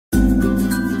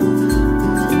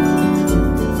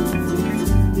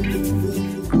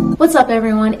What's up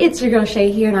everyone, it's your girl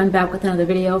Shay here and I'm back with another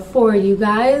video for you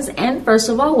guys. And first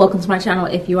of all, welcome to my channel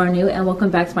if you are new, and welcome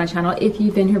back to my channel if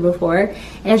you've been here before.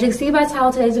 And as you can see by the title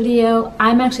of today's video,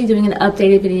 I'm actually doing an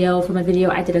updated video from a video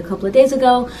I did a couple of days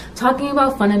ago talking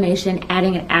about Funimation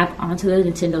adding an app onto the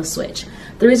Nintendo Switch.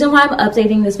 The reason why I'm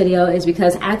updating this video is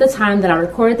because at the time that I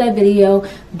recorded that video,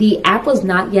 the app was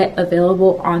not yet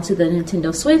available onto the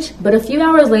Nintendo Switch, but a few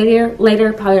hours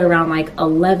later, probably around like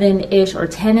 11-ish or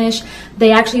 10-ish,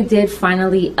 they actually did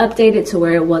finally update it to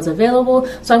where it was available.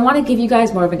 So I want to give you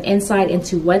guys more of an insight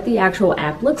into what the actual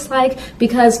app looks like,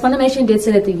 because Funimation did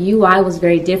say that the UI was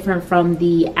very different from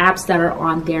the apps that are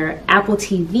on their Apple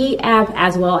TV app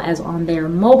as well as on their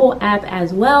mobile app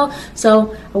as well.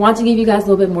 So I want to give you guys a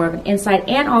little bit more of an insight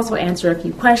and also answer a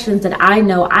few questions that I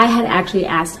know I had actually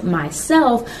asked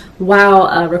myself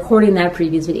while recording that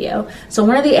previous video. So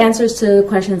one of the answers to the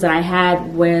questions that I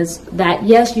had was that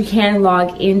yes, you can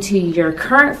log into your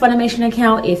current Funimation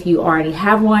account if you already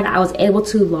have one. I was able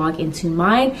to log into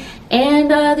mine,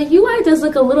 and the UI does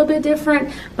look a little bit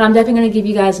different, but I'm definitely going to give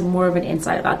you guys more of an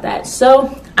insight about that.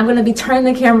 So I'm going to be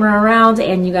turning the camera around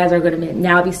and you guys are going to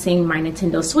now be seeing my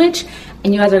Nintendo Switch,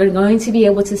 and you guys are going to be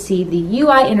able to see the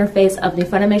UI interface of the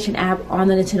Funimation app on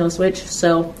the Nintendo Switch.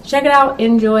 So check it out,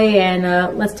 enjoy,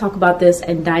 and let's talk about this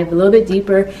and dive a little bit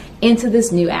deeper into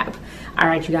this new app. All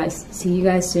right, you guys, see you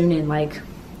guys soon in like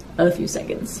a few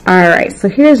seconds. All right, so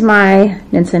here's my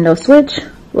Nintendo Switch.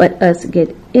 Let us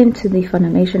get into the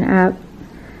Funimation app.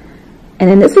 And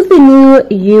then this is the new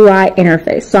UI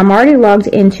interface. So I'm already logged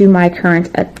into my current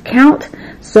account.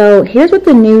 So here's what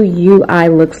the new UI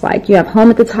looks like. You have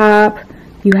home at the top,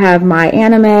 you have my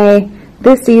anime,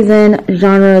 this season,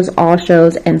 genres, all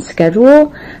shows, and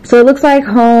schedule. So it looks like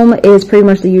home is pretty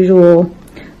much the usual,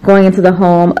 going into the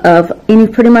home of any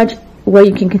pretty much where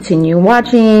you can continue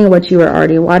watching what you are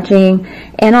already watching,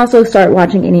 and also start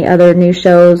watching any other new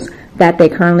shows that they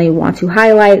currently want to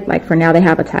highlight. Like for now, they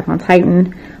have Attack on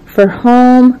Titan. For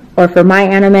home, or for my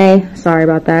anime, sorry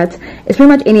about that, it's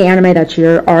pretty much any anime that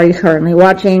you're already currently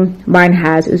watching. Mine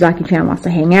has Uzaki-chan Wants to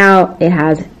Hang Out. It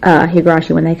has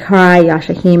Higurashi When They Cry,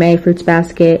 Yashahime, Fruits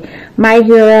Basket, My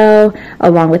Hero,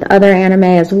 along with other anime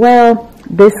as well.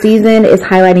 This season is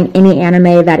highlighting any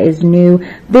anime that is new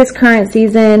this current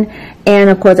season. And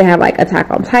of course, they have like Attack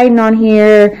on Titan on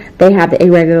here. They have The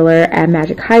Irregular at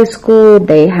Magic High School.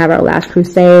 They have Our Last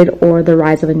Crusade or The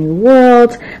Rise of a New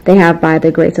World. They have By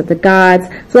the Grace of the Gods.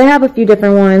 So they have a few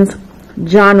different ones.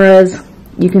 Genres,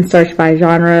 you can search by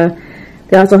genre.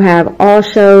 They also have all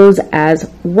shows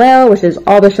as well, which is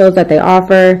all the shows that they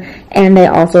offer. And they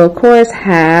also, of course,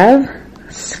 have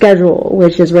schedule,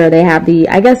 which is where they have the,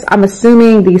 I guess I'm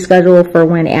assuming the schedule for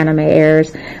when anime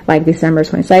airs, like December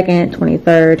 22nd,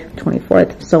 23rd,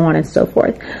 24th, so on and so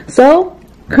forth. So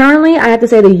currently, I have to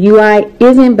say the UI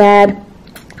isn't bad.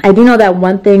 I do know that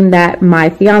one thing that my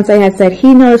fiance had said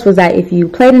he noticed was that if you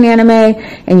played an anime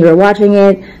and you were watching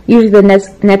it, usually the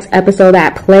next episode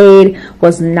that played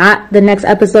was not the next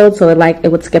episode, so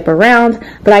it would skip around.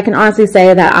 But I can honestly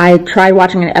say that I tried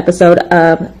watching an episode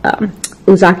of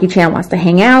Uzaki-chan Wants to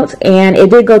Hang Out, and it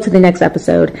did go to the next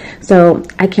episode. So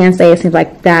I can say it seems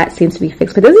like that seems to be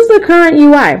fixed. But this is the current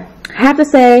UI. I have to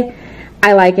say,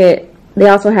 I like it. They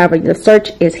also have the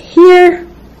search is here,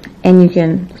 and you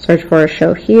can search for a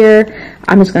show here.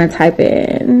 I'm just going to type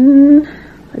in,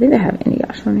 I think they have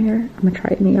Inuyasha on here. I'm going to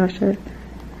try Inuyasha.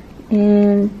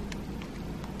 And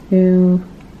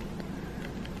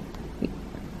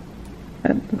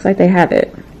looks like they have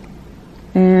it.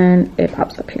 And it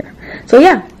pops up here. So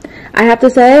yeah, I have to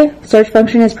say, search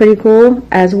function is pretty cool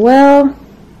as well.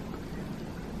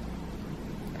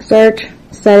 Search,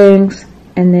 settings,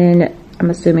 and then I'm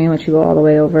assuming once you go all the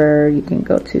way over, you can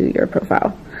go to your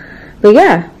profile. But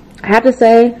yeah, I have to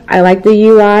say, I like the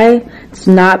UI. It's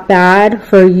not bad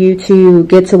for you to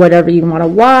get to whatever you want to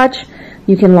watch.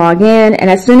 You can log in,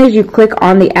 and as soon as you click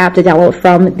on the app to download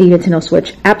from the Nintendo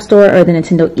Switch App Store or the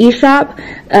Nintendo eShop,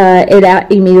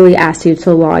 it immediately asks you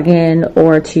to log in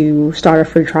or to start a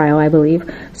free trial, I believe.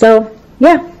 So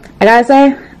yeah, I gotta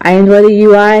say, I enjoy the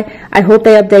UI. I hope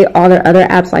they update all their other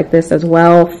apps like this as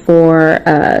well for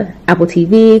Apple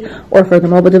TV or for the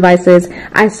mobile devices.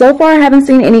 I so far haven't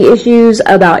seen any issues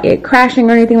about it crashing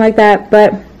or anything like that,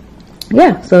 but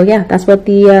yeah, so yeah, that's what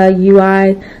the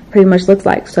UI pretty much looks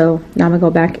like. So now I'm gonna go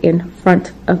back in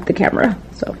front of the camera.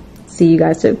 So see you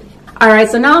guys soon. All right,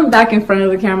 so now I'm back in front of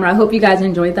the camera. I hope you guys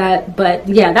enjoyed that. But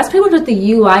yeah, that's pretty much what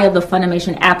the UI of the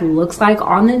Funimation app looks like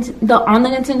on the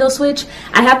Nintendo Switch.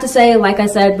 I have to say, like I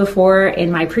said before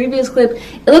in my previous clip,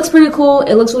 it looks pretty cool.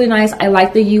 It looks really nice. I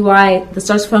like the UI. The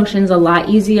search function is a lot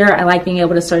easier. I like being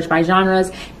able to search by genres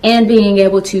and being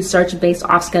able to search based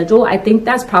off schedule. I think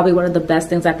that's probably one of the best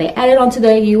things that they added onto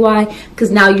the UI, because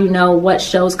now you know what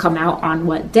shows come out on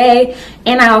what day.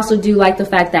 And I also do like the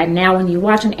fact that now when you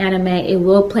watch an anime, it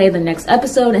will play the next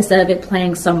episode instead of it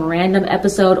playing some random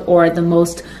episode or the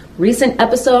most recent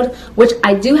episode, which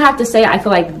I do have to say, I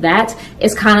feel like that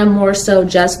is kind of more so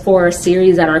just for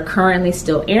series that are currently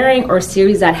still airing or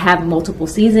series that have multiple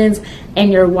seasons,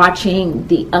 and you're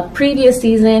watching a previous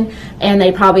season and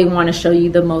they probably want to show you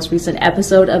the most recent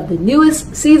episode of the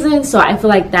newest season. So I feel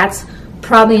like that's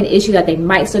probably an issue that they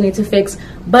might still need to fix.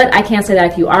 But I can say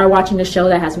that if you are watching a show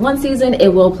that has one season, it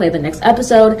will play the next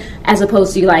episode, as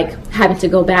opposed to like having to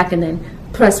go back and then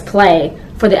press play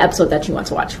for the episode that you want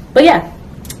to watch. But yeah,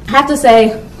 I have to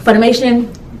say,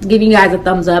 Funimation, giving you guys a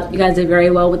thumbs up. You guys did very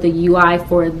well with the UI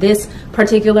for this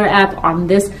particular app on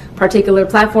this particular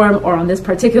platform or on this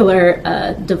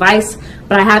particular device.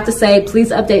 But I have to say, please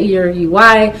update your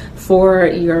UI for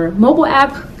your mobile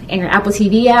app and your Apple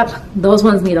TV app. Those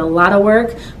ones need a lot of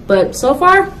work, but so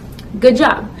far, good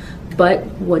job. But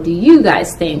what do you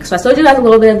guys think? So I showed you guys a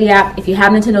little bit of the app. If you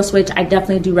have Nintendo Switch, I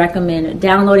definitely do recommend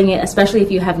downloading it, especially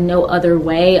if you have no other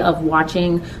way of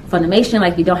watching Funimation,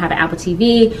 like you don't have an Apple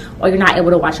TV or you're not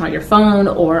able to watch it on your phone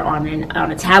or on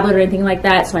a tablet or anything like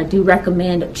that. So I do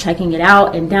recommend checking it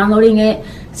out and downloading it.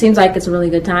 Seems like it's a really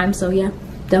good time. So yeah,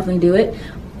 definitely do it.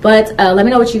 But let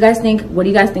me know what you guys think. What do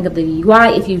you guys think of the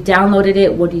UI? If you've downloaded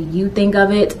it, what do you think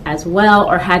of it as well?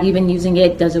 Or have you been using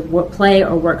it? Does it play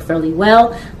or work fairly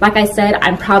well? Like I said,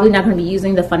 I'm probably not going to be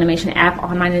using the Funimation app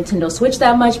on my Nintendo Switch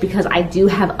that much, because I do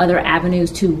have other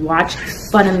avenues to watch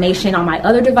Funimation on my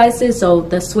other devices. So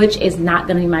the Switch is not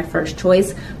going to be my first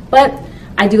choice, but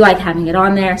I do like having it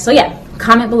on there. So yeah,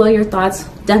 comment below your thoughts.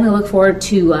 Definitely look forward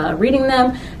to reading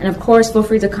them. And of course, feel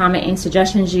free to comment any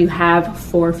suggestions you have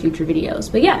for future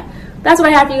videos. But yeah, that's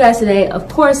what I have for you guys today. Of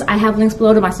course, I have links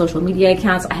below to my social media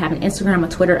accounts. I have an Instagram, a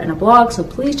Twitter, and a blog. So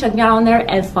please check me out on there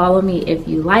and follow me if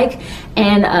you like.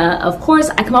 And of course,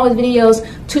 I come out with videos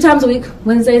 2 times a week,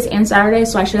 Wednesdays and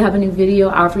Saturdays. So I should have a new video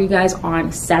out for you guys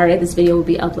on Saturday. This video will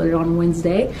be uploaded on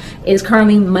Wednesday. It is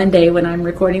currently Monday when I'm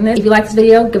recording this. If you like this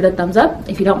video, give it a thumbs up.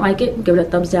 If you don't like it, give it a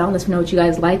thumbs down. Let me know what you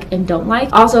guys like and don't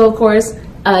like. Also, of course,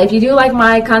 if you do like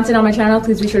my content on my channel,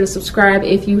 please be sure to subscribe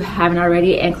if you haven't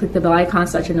already, and click the bell icon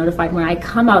so that you're notified when I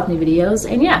come out with new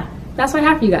videos. And yeah, that's what I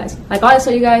have for you guys. Like I always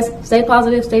tell you guys, stay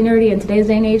positive, stay nerdy in today's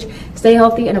day and age, stay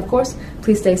healthy, and of course,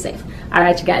 please stay safe. All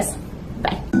right, you guys.